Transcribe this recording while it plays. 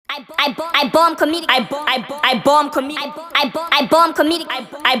bomb comedic. I bomb comedic. I bomb comedic. I bomb comedic. I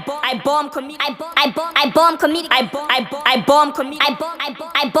bomb comedic. I bomb comedic.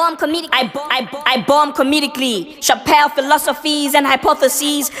 I bomb comedic. I bomb comedically. Chappelle philosophies and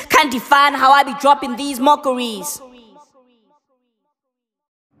hypotheses can't define how I be dropping these mockeries.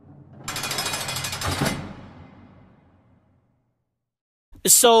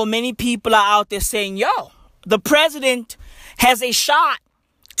 So many people are out there saying, yo, the president has a shot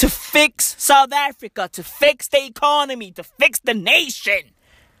to fix South Africa, to fix the economy, to fix the nation,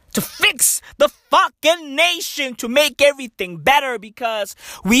 to fix the fucking nation, to make everything better, because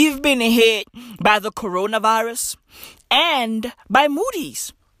we've been hit by the coronavirus and by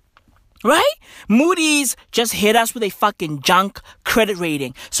Moody's. Right? Moody's just hit us with a fucking junk credit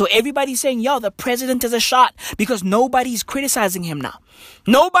rating. So everybody's saying, yo, the president is a shot, because nobody's criticizing him now.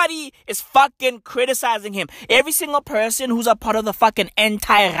 Nobody is fucking criticizing him. Every single person who's a part of the fucking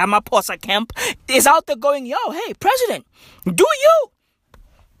anti-Ramaphosa camp is out there going, yo, hey, president, do you?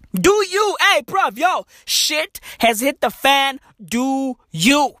 Hey, bruv, yo, shit has hit the fan. Do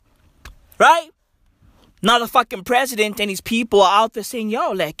you? Right? Now the fucking president and his people are out there saying,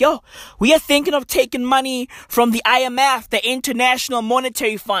 yo, we are thinking of taking money from the IMF, the International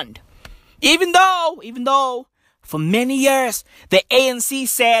Monetary Fund. Even though for many years, the ANC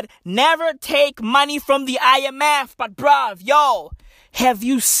said, never take money from the IMF. But bruv, yo, have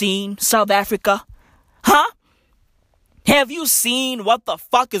you seen South Africa? Huh? Have you seen what the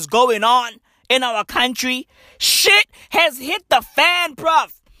fuck is going on in our country? Shit has hit the fan,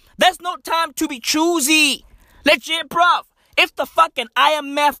 bruv. There's no time to be choosy. Legit, bruv. If the fucking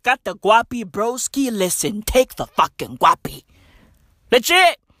IMF got the guapi broski, listen, take the fucking guapi.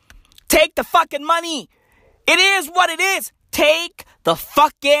 Legit. Take the fucking money. It is what it is. Take the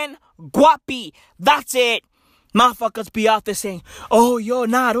fucking guapi. That's it. Motherfuckers be out there saying, oh, yo,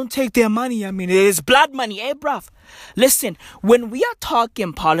 nah, don't take their money. I mean, it is blood money, eh, bruv? Listen, when we are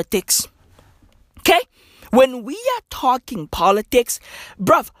talking politics, okay? When we are talking politics,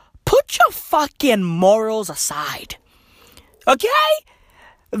 bruv, put your fucking morals aside. Okay?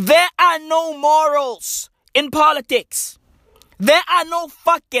 There are no morals in politics. There are no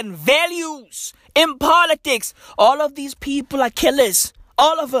fucking values in politics. All of these people are killers.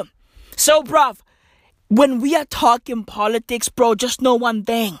 All of them. So, bruv, when we are talking politics, bro, just know one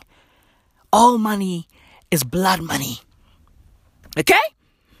thing. All money is blood money. Okay?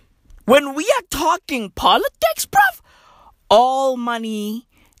 When we are talking politics, bruv, all money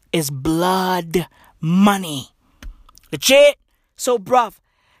is blood money. Legit. So, bruv,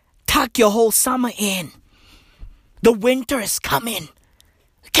 tuck your whole summer in. The winter is coming.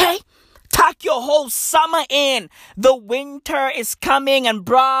 Okay? Tuck your whole summer in. The winter is coming, and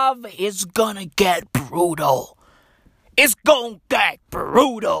bruv, it's gonna get brutal. It's gonna get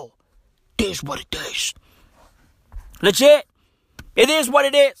brutal. It is what it is. Legit. It is what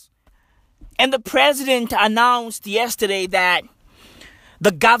it is. And the president announced yesterday that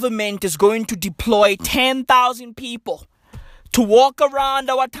the government is going to deploy 10,000 people to walk around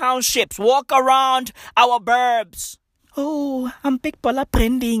our townships, walk around our burbs. Oh, I'm big bola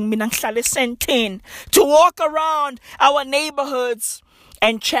branding, minanghlale sentin. To walk around our neighborhoods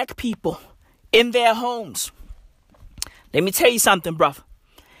and check people in their homes. Let me tell you something, bruv.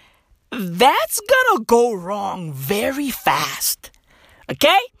 That's gonna go wrong very fast.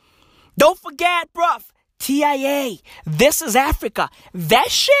 Okay? Don't forget, bruv. TIA, this is Africa.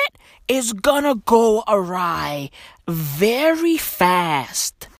 That shit is gonna go awry very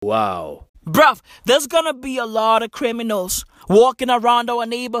fast. Wow. Bruv, there's gonna be a lot of criminals walking around our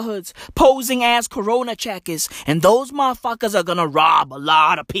neighborhoods, posing as corona checkers, and those motherfuckers are gonna rob a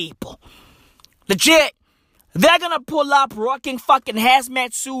lot of people. Legit. They're gonna pull up rocking fucking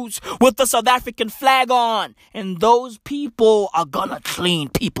hazmat suits with the South African flag on. And those people are gonna clean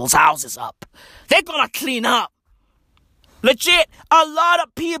people's houses up. They're gonna clean up. Legit, a lot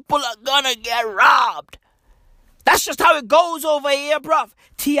of people are gonna get robbed. That's just how it goes over here, bruv.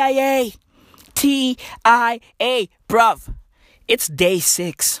 TIA. TIA, bruv. It's day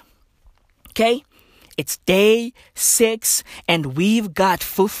 6. Okay? It's day 6, and we've got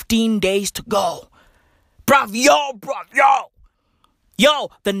 15 days to go. Bruv, yo,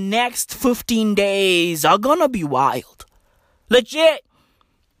 the next 15 days are gonna be wild. Legit.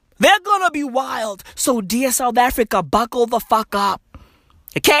 They're gonna be wild. So, dear South Africa, buckle the fuck up.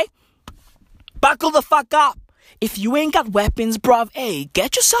 Okay? Buckle the fuck up. If you ain't got weapons, bruv, hey,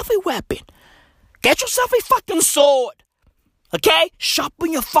 get yourself a weapon. Get yourself a fucking sword. Okay?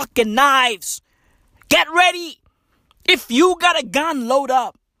 Sharpen your fucking knives. Get ready. If you got a gun, load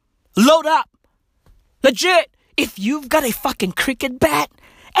up. Load up. Legit, if you've got a fucking cricket bat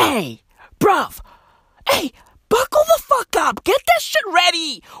Hey, bruv. Hey, buckle the fuck up. Get that shit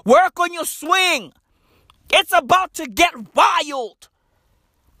ready. Work on your swing. It's about to get wild.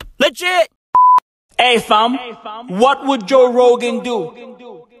 Legit. Hey, fam. What would Joe Rogan do?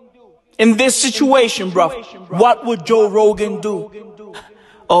 In this situation, bruv, what would Joe Rogan do?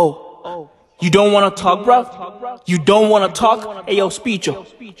 Oh, you don't want to talk, bruv? You don't want to talk? Hey, yo, Speecho,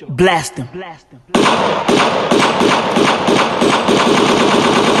 blast him.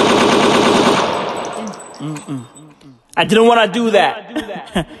 I didn't want to do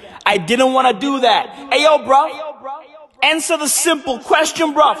that. I didn't want to do that. Hey, yo, bruv, answer the simple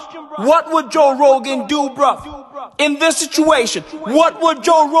question, bruv. What would Joe Rogan do, bruv? In this situation, what would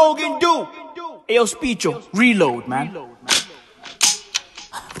Joe Rogan do? Hey, yo, Speecho, reload, man.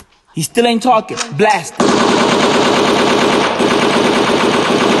 He still ain't talking. Blast him.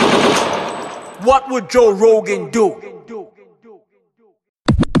 What would Joe Rogan do?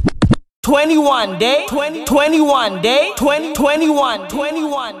 21 days, 21 days, 21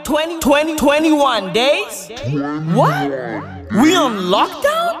 days. What? We on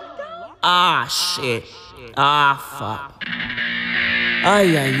lockdown? Ah, shit. Ah, fuck.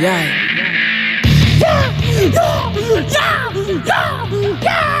 Ay, ay, ay.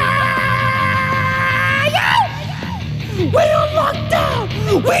 We on lockdown!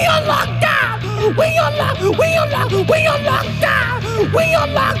 We on lockdown! We on lockdown! We on lockdown! We on lockdown! We on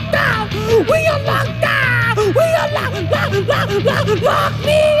lockdown! We on lockdown! Lock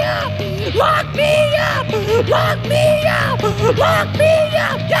me up! Lock me up! Lock me up! Lock me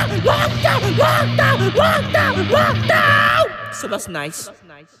up! Yeah, lockdown! Lockdown! Lockdown! Lockdown! So that's nice.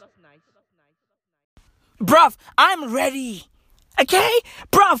 Bruv, I'm ready. Okay?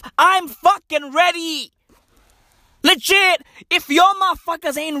 Bruv, I'm fucking ready. Legit, if your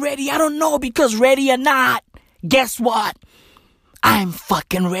motherfuckers ain't ready, I don't know, because ready or not, guess what? I'm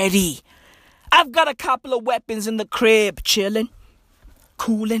fucking ready. I've got a couple of weapons in the crib, chilling,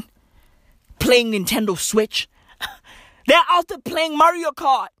 cooling, playing Nintendo Switch. They're out there playing Mario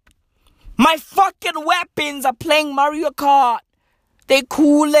Kart. My fucking weapons are playing Mario Kart. They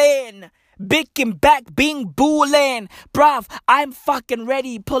coolin'. Bicking back, being bullin'. Bruv, I'm fucking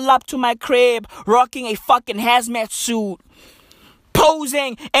ready. Pull up to my crib, rocking a fucking hazmat suit,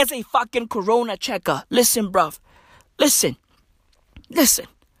 posing as a fucking corona checker. Listen, bruv. Listen.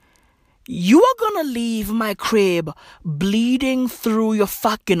 You are gonna leave my crib bleeding through your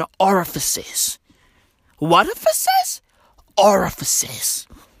fucking orifices. What orifices? Orifices.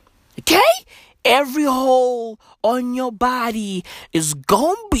 Okay? Every hole on your body is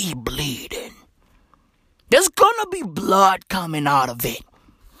gonna be bleeding. There's gonna be blood coming out of it.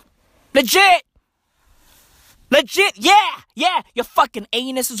 Legit, yeah, your fucking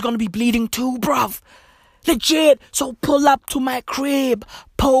anus is gonna be bleeding too, bruv. Legit, so pull up to my crib,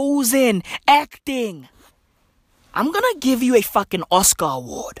 posing, acting. I'm gonna give you a fucking Oscar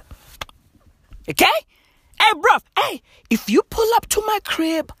award. Okay? Hey, bruv, hey, if you pull up to my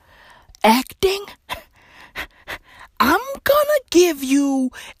crib, acting, I'm gonna give you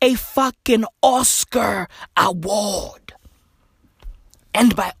a fucking Oscar award.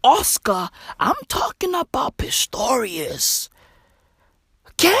 And by Oscar, I'm talking about Pistorius.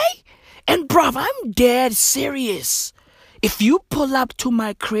 Okay? And bruv, I'm dead serious. If you pull up to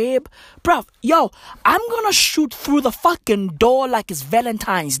my crib, bruv, yo, I'm gonna shoot through the fucking door like it's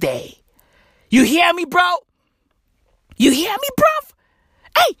Valentine's Day. You hear me, bro? You hear me, bruv?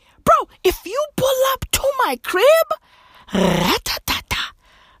 Hey, bro, if you pull up to my crib, ratatata,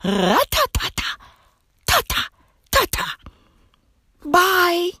 ratatata, tata, tata,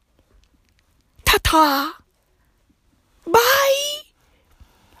 bye, tata, bye,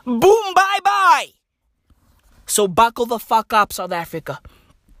 boom, bye. So buckle the fuck up, South Africa.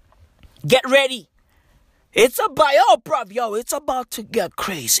 Get ready. It's about, it's about to get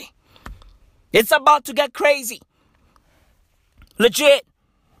crazy. It's about to get crazy. Legit.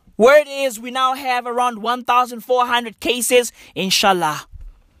 Word is we now have around 1,400 cases. Inshallah.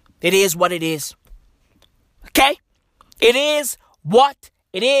 It is what it is. Okay? It is what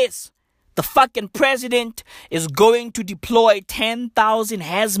it is. The fucking president is going to deploy 10,000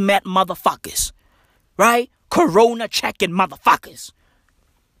 hazmat motherfuckers. Right? Corona checking motherfuckers.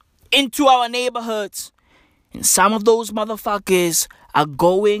 Into our neighborhoods. And some of those motherfuckers are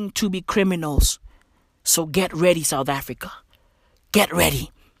going to be criminals. So get ready, South Africa. Get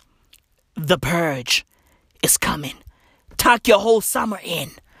ready. The purge is coming. Tuck your whole summer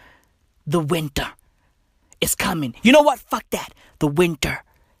in. The winter is coming. You know what? Fuck that. The winter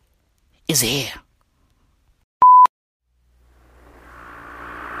is here.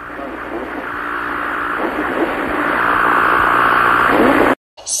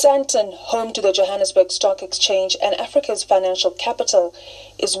 Sandton, home to the Johannesburg Stock Exchange and Africa's financial capital,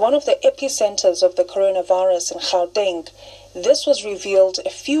 is one of the epicenters of the coronavirus in Gauteng. This was revealed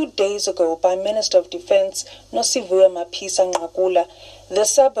a few days ago by Minister of Defence Nosiviwe Mapisa-Nqakula. The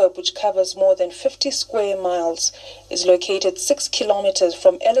suburb, which covers more than 50 square miles, is located 6 kilometers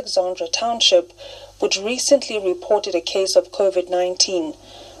from Alexandra Township, which recently reported a case of COVID-19.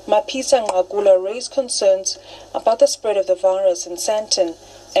 Mapisa-Nqakula raised concerns about the spread of the virus in Sandton,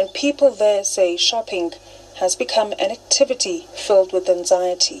 and people there say shopping has become an activity filled with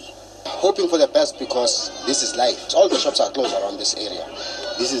anxiety. Hoping for the best because this is life. All the shops are closed around this area.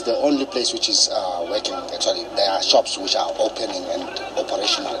 This is the only place which is working. Actually, there are shops which are opening and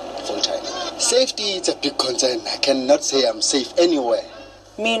operational full time. Safety is a big concern. I cannot say I'm safe anywhere.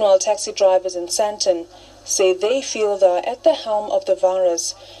 Meanwhile, taxi drivers in Sandton say they feel they are at the helm of the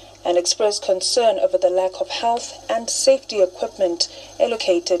virus and express concern over the lack of health and safety equipment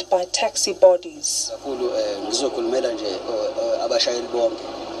allocated by taxi bodies.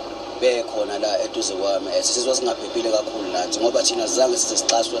 bekhona la eduze kwami sizizwa singaphephile kakhulu nathi ngoba thina sizange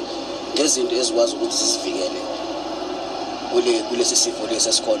sisixhaswe ngezinto ezikwazi ukuthi sizivikele kulesi sifo lesi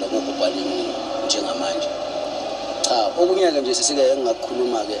esikhona kubhubhane njengamanje. Cha okunye nje sisike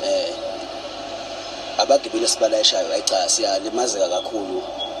engakukhuluma ke abagibeli esibalayishayo ayicha siyalimazeka kakhulu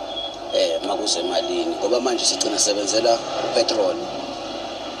makuze emalini ngoba manje sigcina sebenzela upetrol.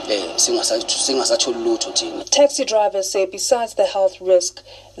 Taxi drivers say besides the health risk,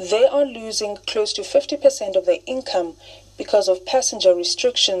 they are losing close to 50% of their income because of passenger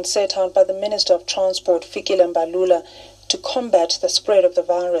restrictions set out by the Minister of Transport, Fikile Mbalula, to combat the spread of the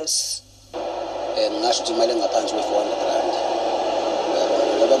virus.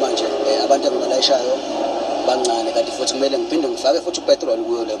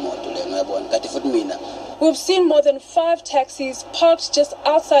 We've seen more than 5 taxis parked just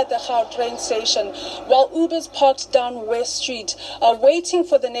outside the Gautrain station, while Ubers parked down West Street are waiting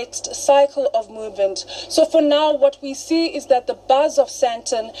for the next cycle of movement. So for now, what we see is that the buzz of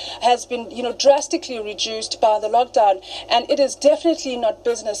Sandton has been, drastically reduced by the lockdown, and it is definitely not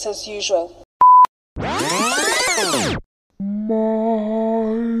business as usual. Might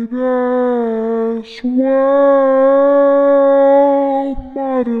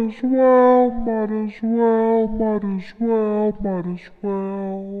as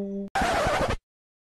well.